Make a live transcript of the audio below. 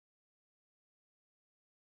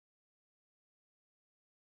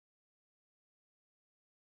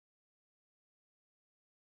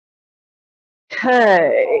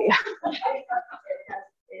Okay.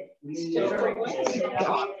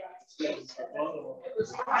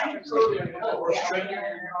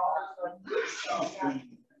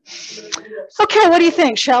 Okay, what do you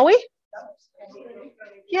think? Shall we?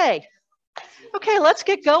 Yay. Okay, let's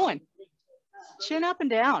get going. Chin up and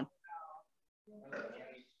down.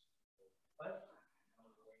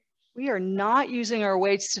 We are not using our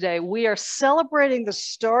weights today. We are celebrating the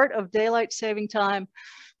start of daylight saving time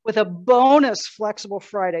with a bonus flexible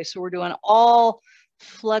Friday. So we're doing all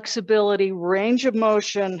flexibility, range of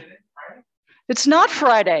motion. It's not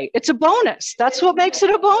Friday, it's a bonus. That's what makes it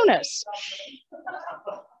a bonus.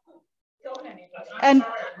 And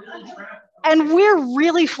we're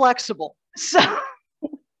really flexible.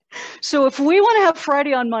 So if we want to have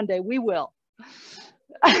Friday on Monday, we will.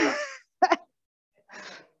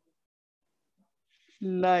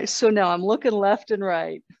 Nice. So now I'm looking left and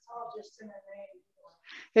right.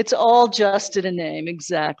 It's all just in a name,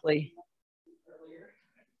 exactly.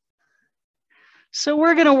 So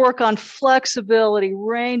we're going to work on flexibility,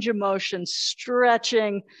 range of motion,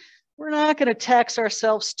 stretching. We're not going to tax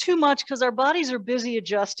ourselves too much because our bodies are busy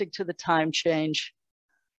adjusting to the time change.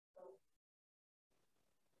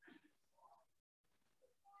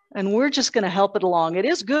 And we're just going to help it along. It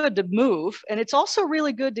is good to move, and it's also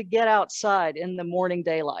really good to get outside in the morning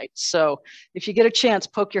daylight. So if you get a chance,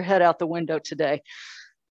 poke your head out the window today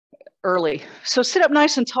early. So sit up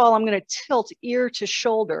nice and tall. I'm going to tilt ear to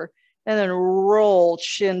shoulder and then roll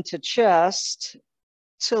chin to chest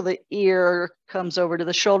till the ear comes over to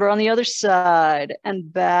the shoulder on the other side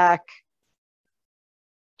and back.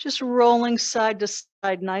 Just rolling side to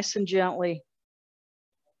side, nice and gently.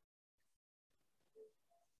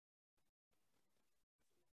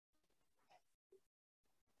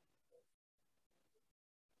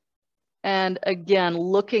 And again,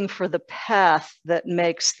 looking for the path that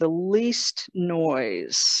makes the least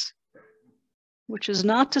noise, which is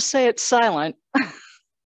not to say it's silent.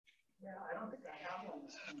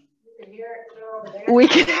 We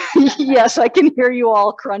can, yes, I can hear you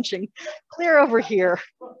all crunching. Clear over here.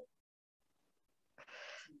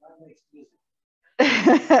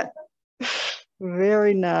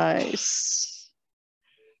 Very nice.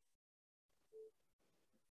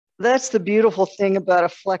 That's the beautiful thing about a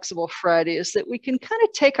flexible Friday is that we can kind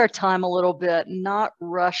of take our time a little bit, not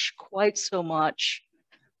rush quite so much.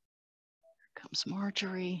 Here comes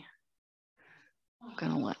Marjorie. I'm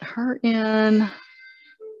going to let her in.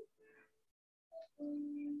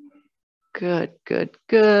 Good, good,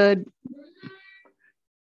 good.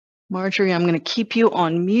 Marjorie, I'm going to keep you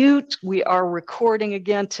on mute. We are recording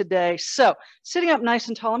again today. So sitting up nice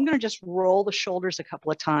and tall, I'm going to just roll the shoulders a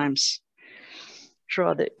couple of times.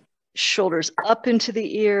 Draw the shoulders up into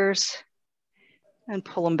the ears and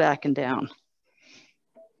pull them back and down.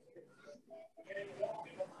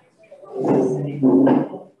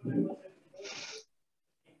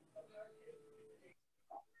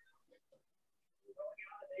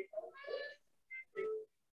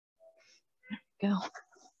 Go.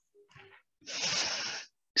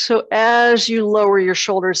 So as you lower your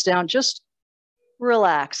shoulders down, just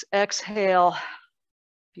relax, exhale.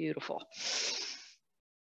 Beautiful.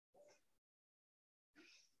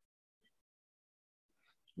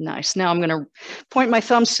 Nice. Now I'm going to point my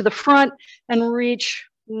thumbs to the front and reach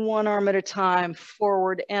one arm at a time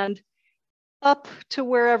forward and up to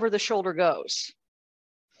wherever the shoulder goes.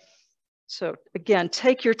 So again,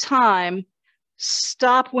 take your time,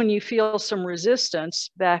 stop when you feel some resistance,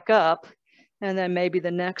 back up, and then maybe the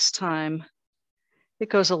next time it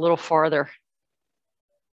goes a little farther.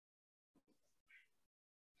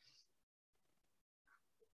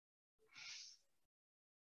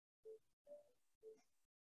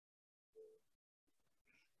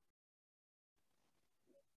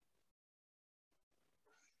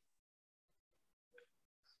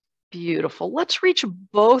 Beautiful. Let's reach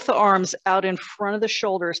both arms out in front of the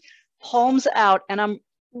shoulders, palms out, and I'm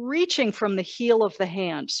reaching from the heel of the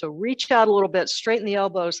hand. So reach out a little bit, straighten the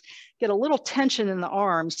elbows, get a little tension in the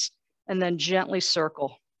arms, and then gently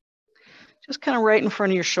circle. Just kind of right in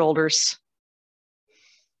front of your shoulders.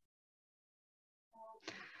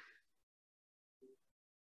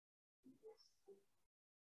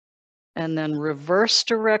 And then reverse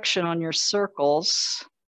direction on your circles.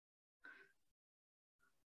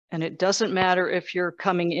 And it doesn't matter if you're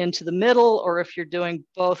coming into the middle or if you're doing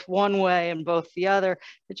both one way and both the other.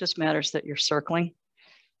 It just matters that you're circling.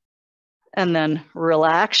 And then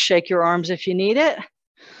relax, shake your arms if you need it.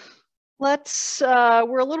 Let's,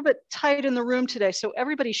 we're a little bit tight in the room today. So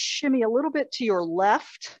everybody shimmy a little bit to your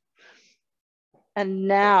left. And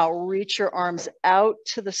now reach your arms out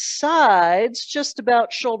to the sides, just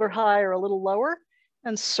about shoulder high or a little lower,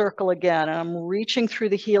 and circle again. And I'm reaching through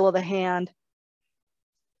the heel of the hand.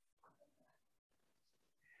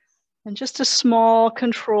 And just a small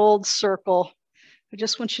controlled circle. I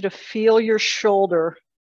just want you to feel your shoulder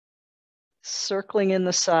circling in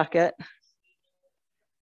the socket.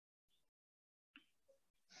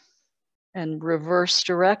 And reverse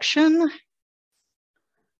direction.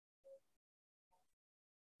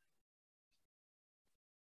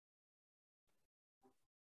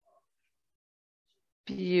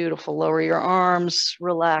 Beautiful. Lower your arms,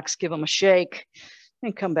 relax, give them a shake,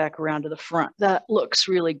 and come back around to the front. That looks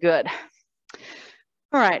really good.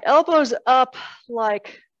 All right, elbows up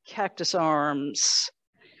like cactus arms.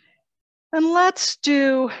 And let's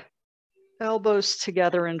do elbows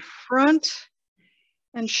together in front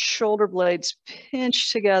and shoulder blades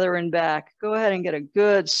pinch together in back. Go ahead and get a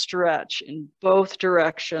good stretch in both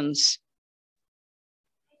directions.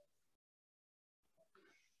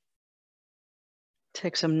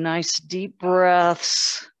 Take some nice deep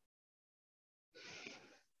breaths.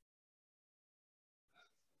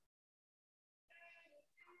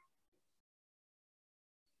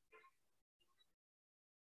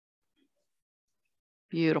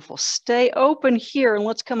 Beautiful. Stay open here and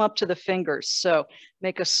let's come up to the fingers. So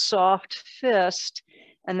make a soft fist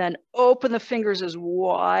and then open the fingers as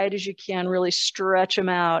wide as you can. Really stretch them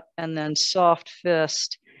out and then soft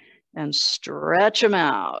fist and stretch them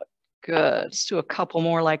out. Good. Let's do a couple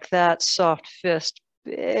more like that. Soft fist,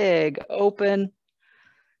 big open,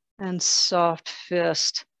 and soft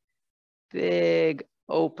fist, big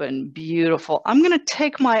open. Beautiful. I'm going to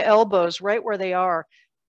take my elbows right where they are,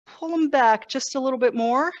 pull them back just a little bit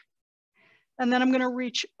more, and then I'm going to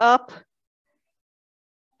reach up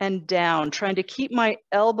and down, trying to keep my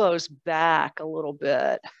elbows back a little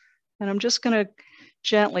bit. And I'm just going to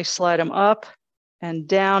gently slide them up and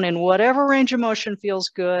down in whatever range of motion feels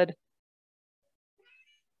good.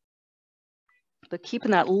 But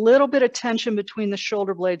keeping that little bit of tension between the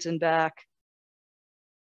shoulder blades and back.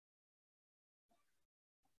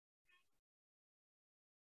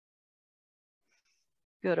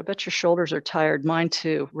 Good. I bet your shoulders are tired. Mine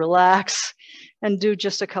too. Relax and do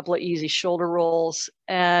just a couple of easy shoulder rolls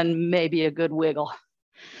and maybe a good wiggle.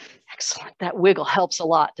 Excellent. That wiggle helps a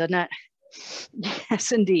lot, doesn't it?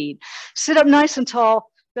 Yes, indeed. Sit up nice and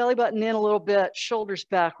tall, belly button in a little bit, shoulders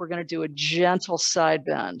back. We're going to do a gentle side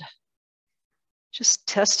bend. Just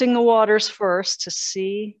testing the waters first to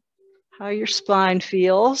see how your spine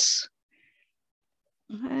feels.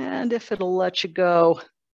 And if it'll let you go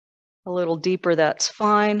a little deeper, that's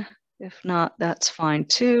fine. If not, that's fine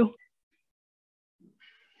too.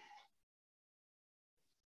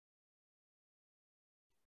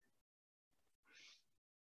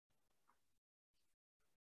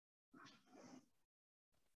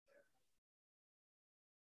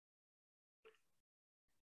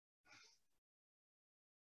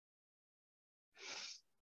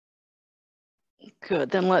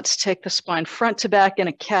 Good. Then let's take the spine front to back in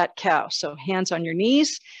a cat-cow. So hands on your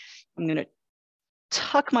knees. I'm going to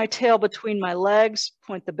tuck my tail between my legs,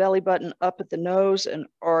 point the belly button up at the nose and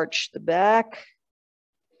arch the back.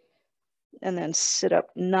 And then sit up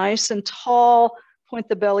nice and tall, point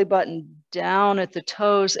the belly button down at the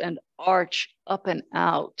toes and arch up and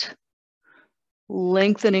out.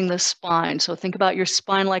 Lengthening the spine. So think about your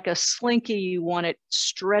spine like a slinky. You want it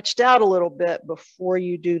stretched out a little bit before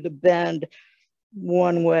you do the bend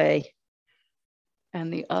one way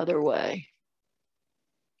and the other way.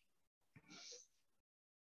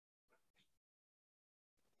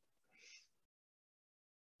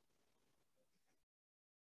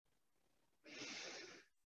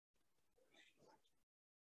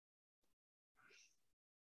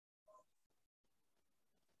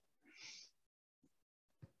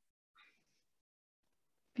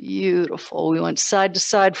 Beautiful. We went side to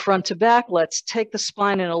side, front to back. Let's take the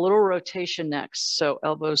spine in a little rotation next. So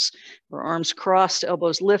elbows or arms crossed,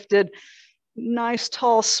 elbows lifted, nice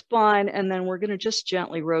tall spine. And then we're going to just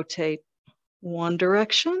gently rotate one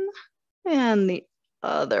direction and the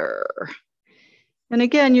other. And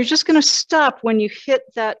again, you're just going to stop when you hit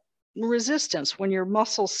that resistance. When your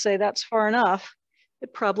muscles say that's far enough,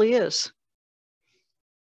 it probably is.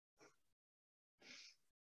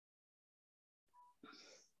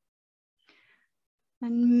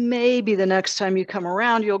 And maybe the next time you come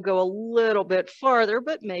around, you'll go a little bit farther,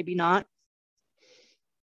 but maybe not.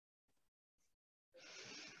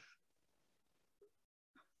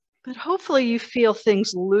 But hopefully you feel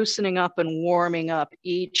things loosening up and warming up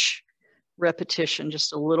each repetition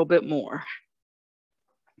just a little bit more.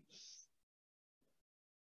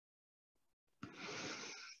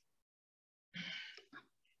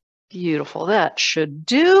 Beautiful, that should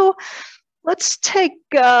do. Let's do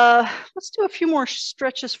a few more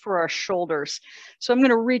stretches for our shoulders. So I'm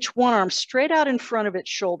gonna reach one arm straight out in front of its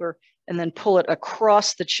shoulder and then pull it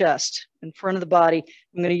across the chest in front of the body.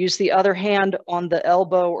 I'm gonna use the other hand on the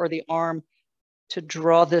elbow or the arm to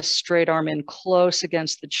draw this straight arm in close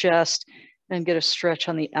against the chest and get a stretch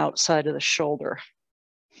on the outside of the shoulder.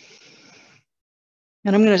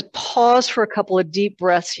 And I'm going to pause for a couple of deep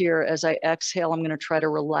breaths here as I exhale. I'm going to try to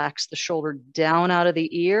relax the shoulder down out of the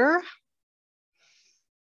ear.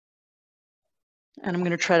 And I'm going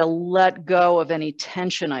to try to let go of any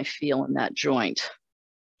tension I feel in that joint.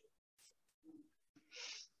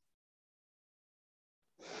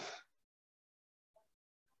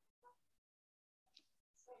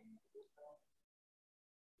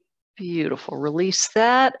 Beautiful. Release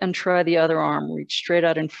that and try the other arm. Reach straight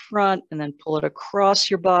out in front and then pull it across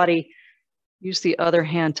your body. Use the other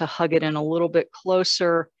hand to hug it in a little bit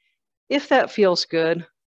closer, if that feels good.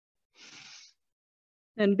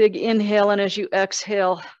 And big inhale, and as you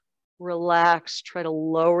exhale, relax. Try to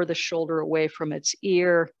lower the shoulder away from its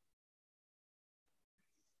ear.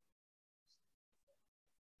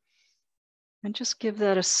 And just give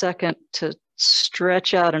that a second to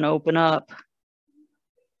stretch out and open up.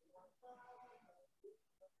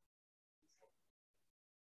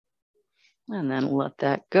 And then let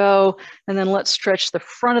that go. And then let's stretch the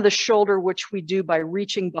front of the shoulder, which we do by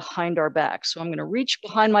reaching behind our back. So I'm going to reach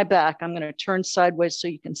behind my back. I'm going to turn sideways so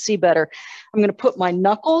you can see better. I'm going to put my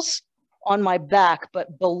knuckles on my back,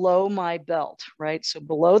 but below my belt, right? So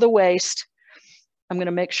below the waist. I'm going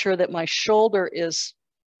to make sure that my shoulder is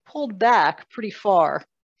pulled back pretty far.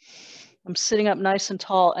 I'm sitting up nice and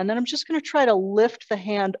tall. And then I'm just going to try to lift the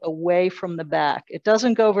hand away from the back. It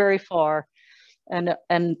doesn't go very far. And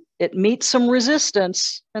it meets some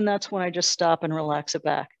resistance, and that's when I just stop and relax it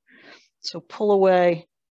back. So pull away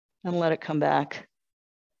and let it come back.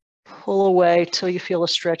 Pull away till you feel a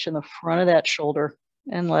stretch in the front of that shoulder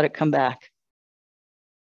and let it come back.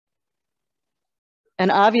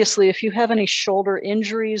 And obviously, if you have any shoulder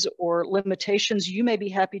injuries or limitations, you may be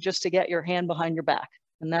happy just to get your hand behind your back,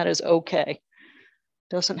 and that is okay.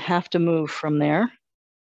 Doesn't have to move from there.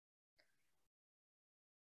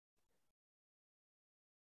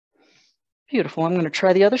 Beautiful. I'm going to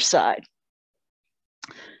try the other side.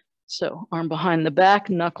 So arm behind the back,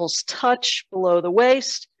 knuckles touch below the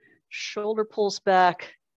waist, shoulder pulls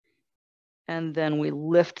back, and then we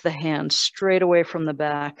lift the hand straight away from the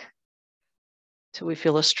back till we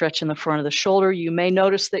feel a stretch in the front of the shoulder. You may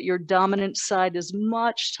notice that your dominant side is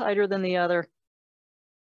much tighter than the other.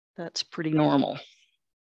 That's pretty normal.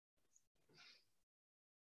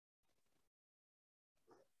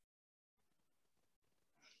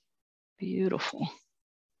 Beautiful.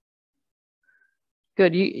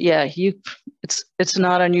 Good. It's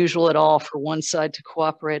not unusual at all for one side to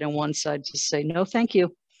cooperate and one side to say, no, thank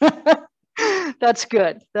you. That's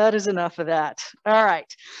good. That is enough of that. All right,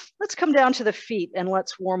 let's come down to the feet and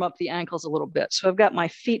let's warm up the ankles a little bit. So I've got my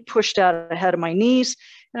feet pushed out ahead of my knees,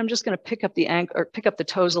 and I'm just going to pick up the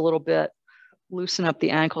toes a little bit, loosen up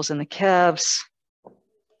the ankles and the calves.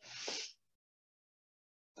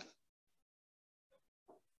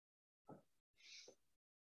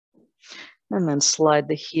 And then slide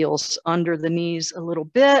the heels under the knees a little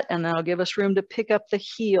bit, and that'll give us room to pick up the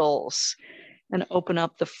heels and open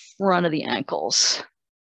up the front of the ankles.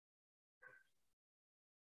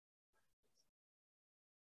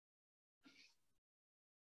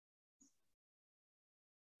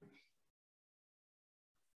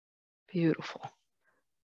 Beautiful.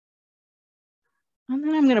 And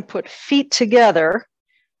then I'm going to put feet together,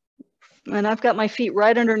 and I've got my feet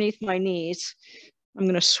right underneath my knees. I'm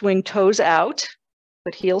going to swing toes out,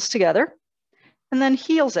 put heels together, and then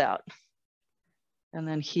heels out. And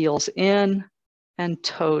then heels in and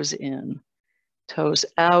toes in. Toes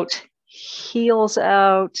out, heels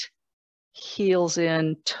out, heels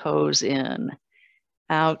in, toes in.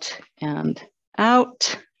 Out and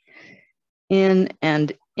out, in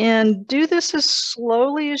and in. Do this as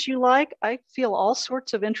slowly as you like. I feel all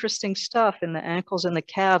sorts of interesting stuff in the ankles and the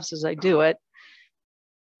calves as I do it.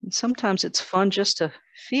 And sometimes it's fun just to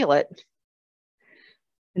feel it.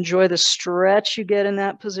 Enjoy the stretch you get in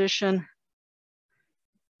that position.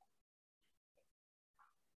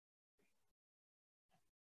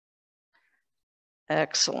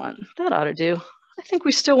 Excellent. That ought to do. I think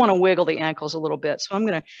we still want to wiggle the ankles a little bit. So I'm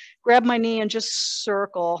going to grab my knee and just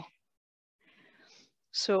circle.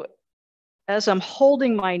 So as I'm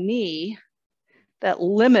holding my knee, that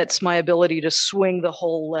limits my ability to swing the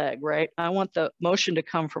whole leg, right? I want the motion to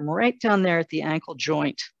come from right down there at the ankle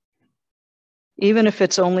joint, even if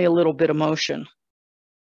it's only a little bit of motion.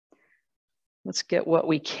 Let's get what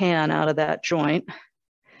we can out of that joint.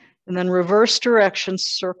 And then reverse direction,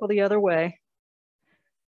 circle the other way.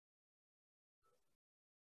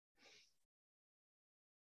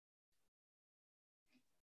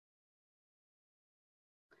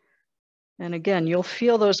 And again, you'll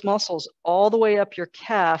feel those muscles all the way up your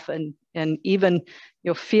calf, and even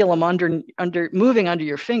you'll feel them moving under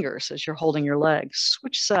your fingers as you're holding your legs.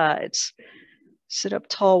 Switch sides. Sit up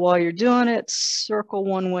tall while you're doing it. Circle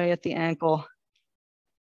one way at the ankle.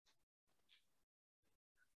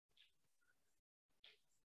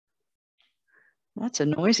 That's a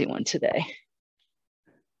noisy one today.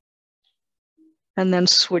 And then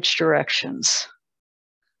switch directions.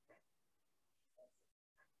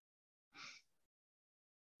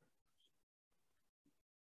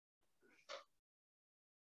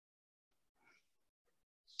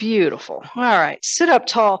 Beautiful. All right, sit up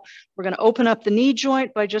tall. We're going to open up the knee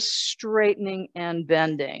joint by just straightening and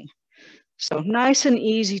bending. So nice and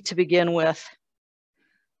easy to begin with.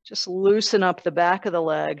 Just loosen up the back of the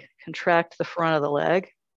leg, contract the front of the leg.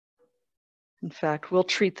 In fact, we'll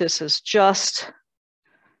treat this as just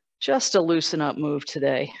a loosen up move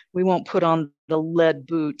today. We won't put on the lead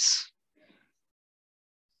boots.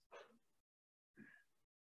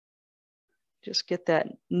 Just get that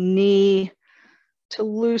knee to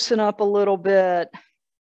loosen up a little bit,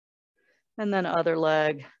 and then other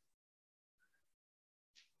leg.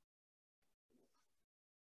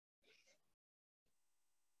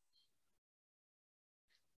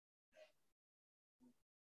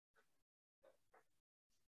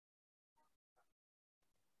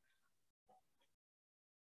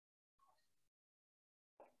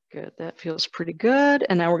 Good, that feels pretty good.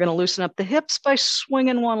 And now we're gonna loosen up the hips by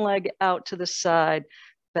swinging one leg out to the side,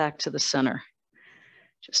 back to the center.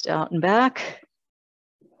 Just out and back.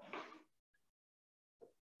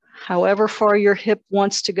 However far your hip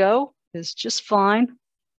wants to go is just fine.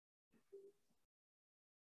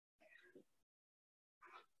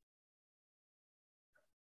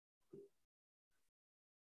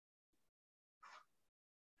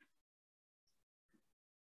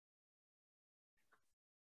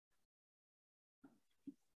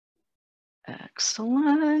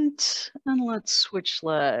 Excellent. And let's switch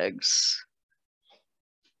legs.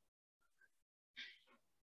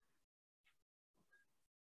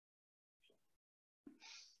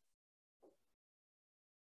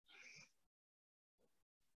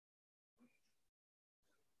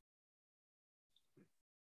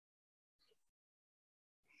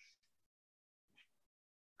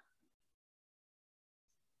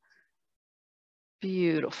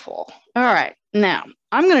 Beautiful. All right, now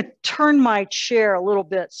I'm going to turn my chair a little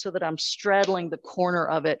bit so that I'm straddling the corner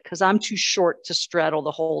of it, because I'm too short to straddle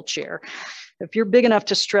the whole chair. If you're big enough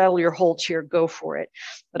to straddle your whole chair, go for it.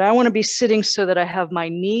 But I want to be sitting so that I have my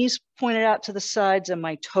knees pointed out to the sides and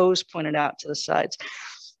my toes pointed out to the sides.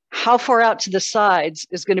 How far out to the sides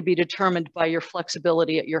is going to be determined by your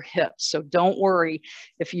flexibility at your hips. So don't worry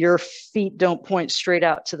if your feet don't point straight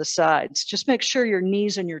out to the sides. Just make sure your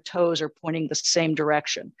knees and your toes are pointing the same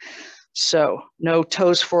direction. So no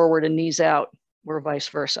toes forward and knees out, or vice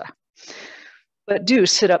versa. But do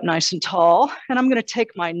sit up nice and tall. And I'm going to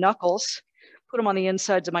take my knuckles, put them on the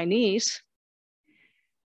insides of my knees.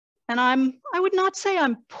 And I would not say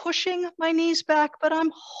I'm pushing my knees back, but I'm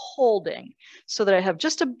holding so that I have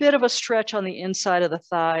just a bit of a stretch on the inside of the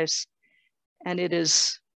thighs. And it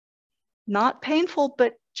is not painful,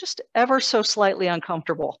 but just ever so slightly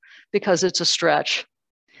uncomfortable because it's a stretch.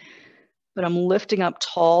 But I'm lifting up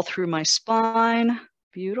tall through my spine.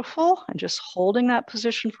 Beautiful. And just holding that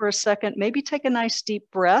position for a second. Maybe take a nice deep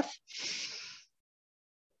breath,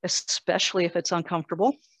 especially if it's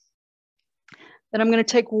uncomfortable. Then I'm going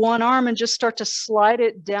to take one arm and just start to slide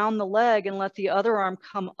it down the leg and let the other arm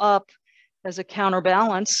come up as a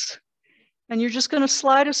counterbalance. And you're just going to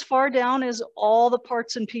slide as far down as all the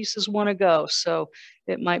parts and pieces want to go. So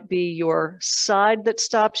it might be your side that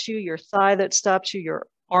stops you, your thigh that stops you, your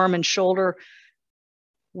arm and shoulder.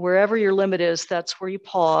 Wherever your limit is, that's where you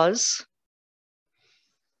pause.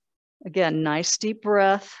 Again, nice deep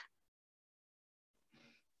breath.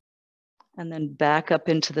 And then back up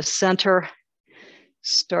into the center.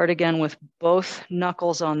 Start again with both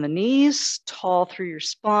knuckles on the knees, tall through your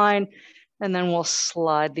spine, and then we'll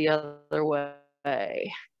slide the other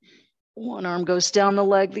way. One arm goes down the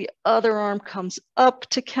leg, the other arm comes up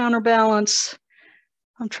to counterbalance.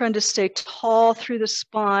 I'm trying to stay tall through the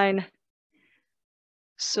spine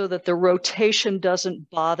so that the rotation doesn't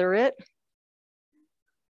bother it.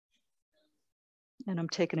 And I'm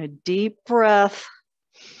taking a deep breath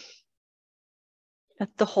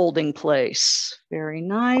at the holding place. Very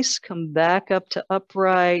nice. Come back up to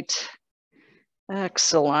upright.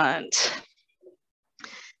 Excellent.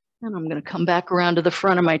 And I'm going to come back around to the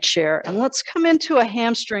front of my chair and let's come into a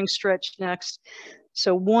hamstring stretch next.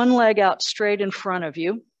 So one leg out straight in front of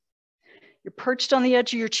you. You're perched on the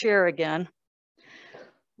edge of your chair again.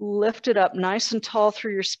 Lift it up nice and tall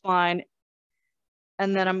through your spine.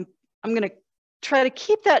 And then I'm going to try to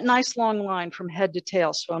keep that nice long line from head to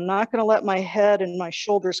tail. So I'm not going to let my head and my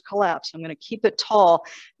shoulders collapse. I'm going to keep it tall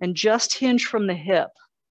and just hinge from the hip.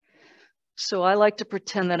 So I like to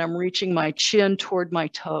pretend that I'm reaching my chin toward my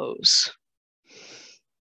toes.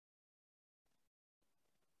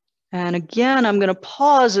 And again, I'm going to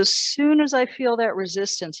pause as soon as I feel that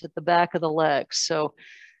resistance at the back of the leg. So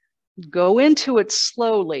go into it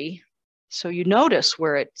slowly so you notice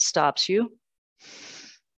where it stops you.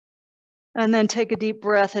 And then take a deep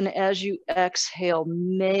breath. And as you exhale,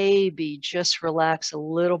 maybe just relax a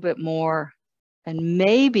little bit more. And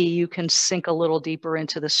maybe you can sink a little deeper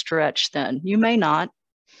into the stretch then. You may not.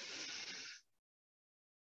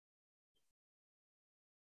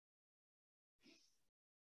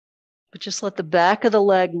 But just let the back of the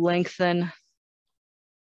leg lengthen.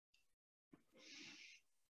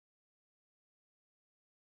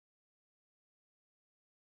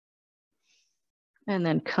 And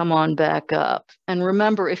then come on back up. And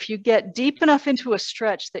remember, if you get deep enough into a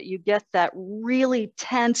stretch that you get that really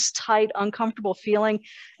tense, tight, uncomfortable feeling,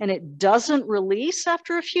 and it doesn't release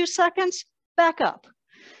after a few seconds, back up,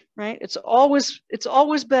 right? It's always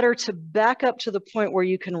better to back up to the point where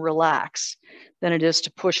you can relax than it is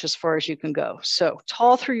to push as far as you can go. So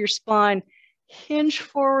tall through your spine, hinge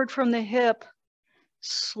forward from the hip,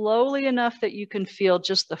 slowly enough that you can feel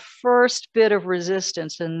just the first bit of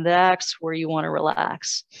resistance, and that's where you want to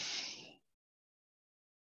relax.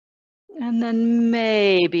 And then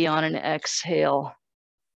maybe on an exhale,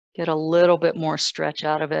 get a little bit more stretch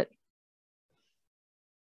out of it.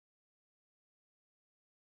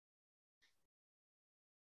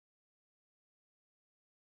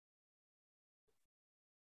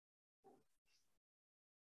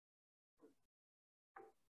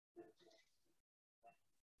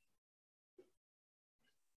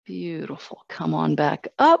 Beautiful. Come on back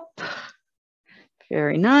up.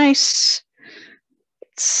 Very nice.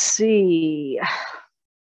 Let's see.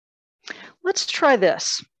 Let's try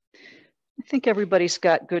this. I think everybody's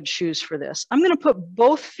got good shoes for this. I'm going to put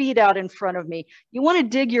both feet out in front of me. You want to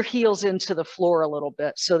dig your heels into the floor a little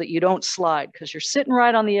bit so that you don't slide, because you're sitting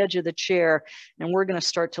right on the edge of the chair and we're going to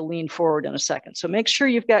start to lean forward in a second. So make sure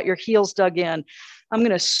you've got your heels dug in. I'm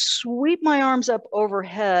going to sweep my arms up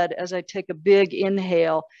overhead as I take a big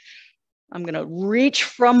inhale. I'm going to reach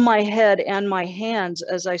from my head and my hands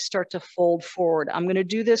as I start to fold forward. I'm going to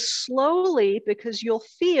do this slowly because you'll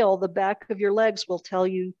feel the back of your legs will tell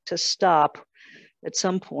you to stop at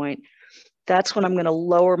some point. That's when I'm going to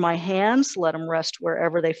lower my hands, let them rest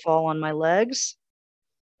wherever they fall on my legs,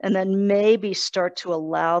 and then maybe start to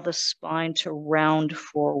allow the spine to round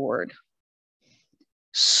forward.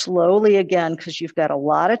 Slowly again, because you've got a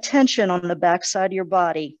lot of tension on the backside of your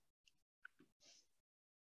body.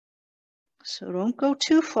 So don't go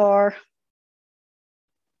too far.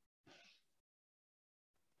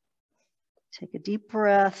 Take a deep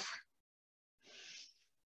breath.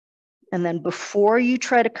 And then before you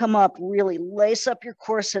try to come up, really lace up your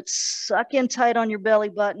corset, suck in tight on your belly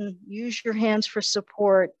button, use your hands for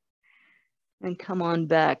support, and come on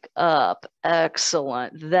back up.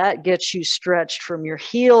 Excellent. That gets you stretched from your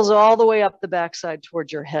heels all the way up the backside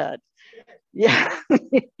towards your head. Yeah.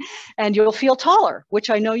 And you'll feel taller, which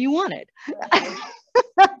I know you wanted.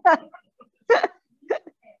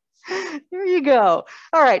 There you go.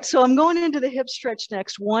 All right, so I'm going into the hip stretch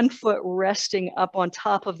next, one foot resting up on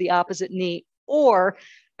top of the opposite knee or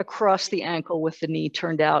across the ankle with the knee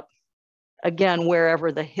turned out, again,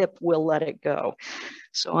 wherever the hip will let it go.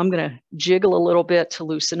 So I'm going to jiggle a little bit to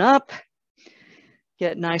loosen up,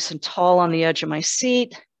 get nice and tall on the edge of my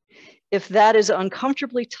seat. If that is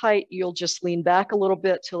uncomfortably tight, you'll just lean back a little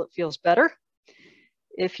bit till it feels better.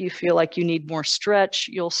 If you feel like you need more stretch,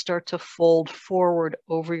 you'll start to fold forward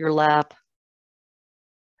over your lap.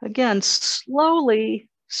 Again, slowly,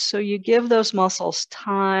 so you give those muscles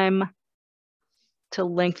time to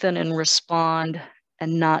lengthen and respond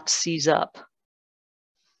and not seize up.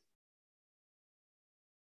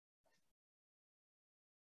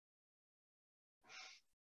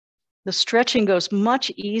 The stretching goes much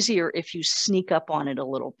easier if you sneak up on it a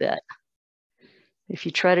little bit. If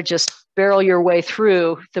you try to just barrel your way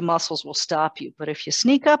through, the muscles will stop you. But if you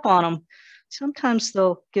sneak up on them, sometimes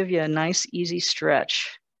they'll give you a nice, easy stretch.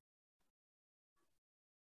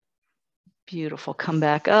 Beautiful. Come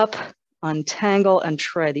back up, untangle, and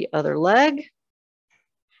try the other leg.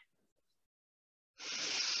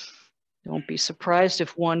 Don't be surprised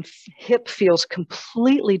if one hip feels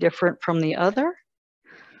completely different from the other.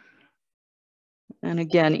 And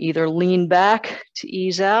again, either lean back to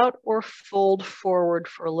ease out or fold forward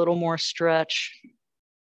for a little more stretch.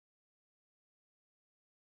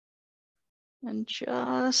 And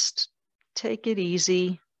just take it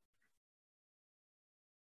easy.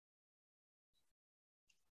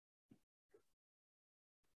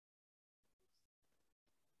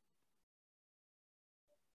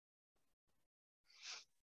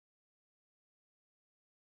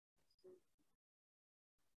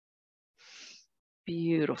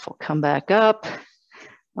 Beautiful. Come back up,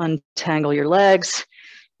 untangle your legs,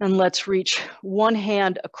 and let's reach one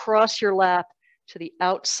hand across your lap to the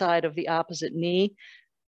outside of the opposite knee.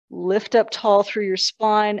 Lift up tall through your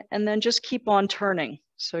spine, and then just keep on turning.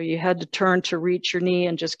 So you had to turn to reach your knee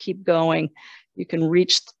and just keep going. You can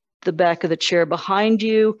reach the back of the chair behind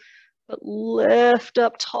you, but lift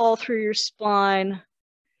up tall through your spine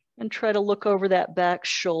and try to look over that back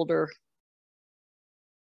shoulder.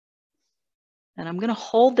 And I'm going to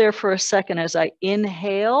hold there for a second as I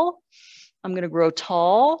inhale. I'm going to grow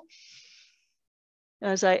tall.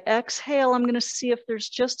 As I exhale, I'm going to see if there's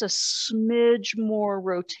just a smidge more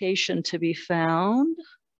rotation to be found.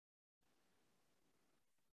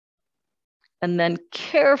 And then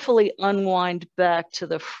carefully unwind back to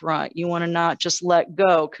the front. You want to not just let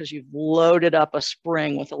go because you've loaded up a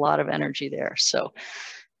spring with a lot of energy there. So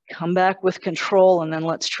come back with control, and then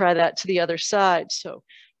let's try that to the other side. So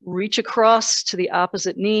reach across to the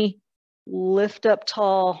opposite knee, lift up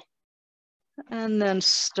tall, and then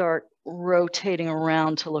start rotating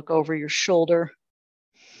around to look over your shoulder.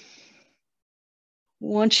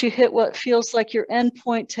 Once you hit what feels like your end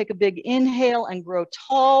point, take a big inhale and grow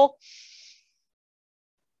tall.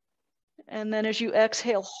 And then as you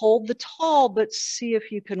exhale, hold the tall, but see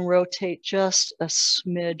if you can rotate just a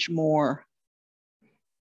smidge more.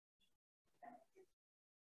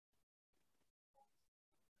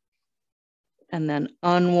 And then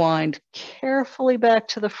unwind carefully back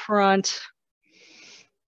to the front.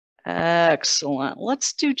 Excellent.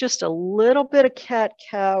 Let's do just a little bit of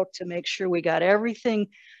cat-cow to make sure we got everything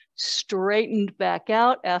straightened back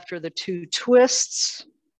out after the 2 twists.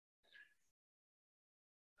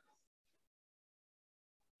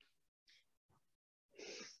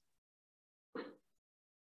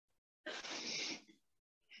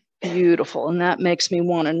 Beautiful. And that makes me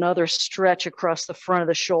want another stretch across the front of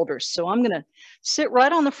the shoulders. So I'm going to sit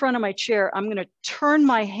right on the front of my chair. I'm going to turn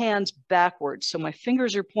my hands backwards. So my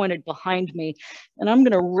fingers are pointed behind me, and I'm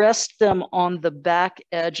going to rest them on the back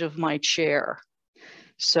edge of my chair.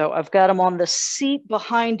 So I've got them on the seat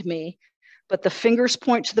behind me, but the fingers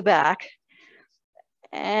point to the back.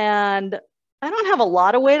 And I don't have a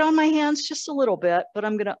lot of weight on my hands, just a little bit, but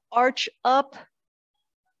I'm going to arch up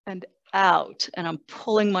and out, and I'm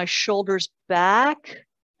pulling my shoulders back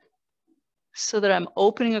so that I'm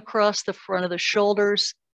opening across the front of the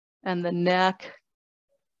shoulders and the neck.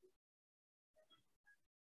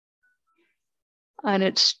 And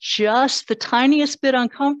it's just the tiniest bit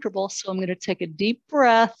uncomfortable, so I'm going to take a deep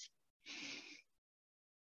breath.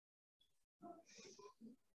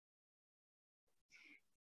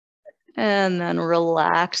 And then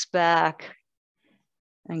relax back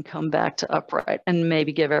and come back to upright, and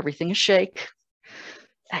maybe give everything a shake.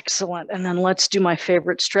 Excellent. And then let's do my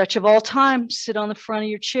favorite stretch of all time. Sit on the front of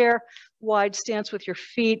your chair, wide stance with your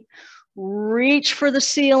feet. Reach for the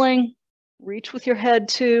ceiling. Reach with your head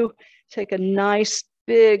too. Take a nice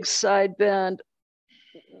big side bend.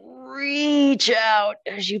 Reach out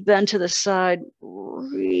as you bend to the side.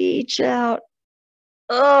 Reach out.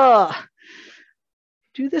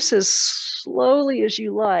 Do this as slowly as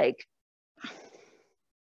you like.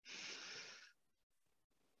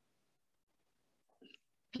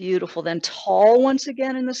 Beautiful. Then tall once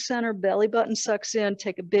again in the center, belly button sucks in.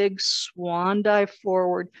 Take a big swan dive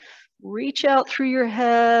forward. Reach out through your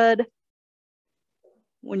head.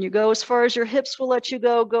 When you go as far as your hips will let you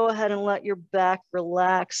go, go ahead and let your back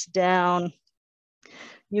relax down.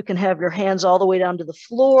 You can have your hands all the way down to the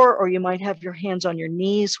floor, or you might have your hands on your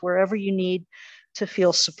knees, wherever you need to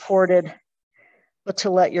feel supported, but to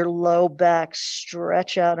let your low back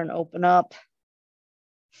stretch out and open up.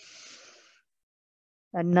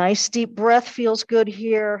 A nice deep breath feels good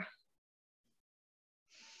here.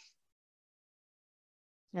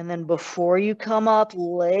 And then before you come up,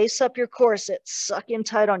 lace up your corset, suck in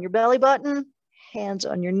tight on your belly button, hands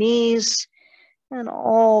on your knees, and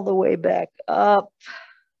all the way back up.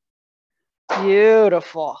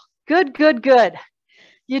 Beautiful. Good, good, good.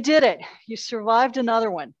 You did it. You survived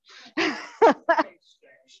another one.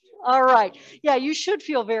 All right. Yeah, you should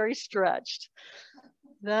feel very stretched.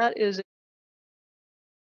 That is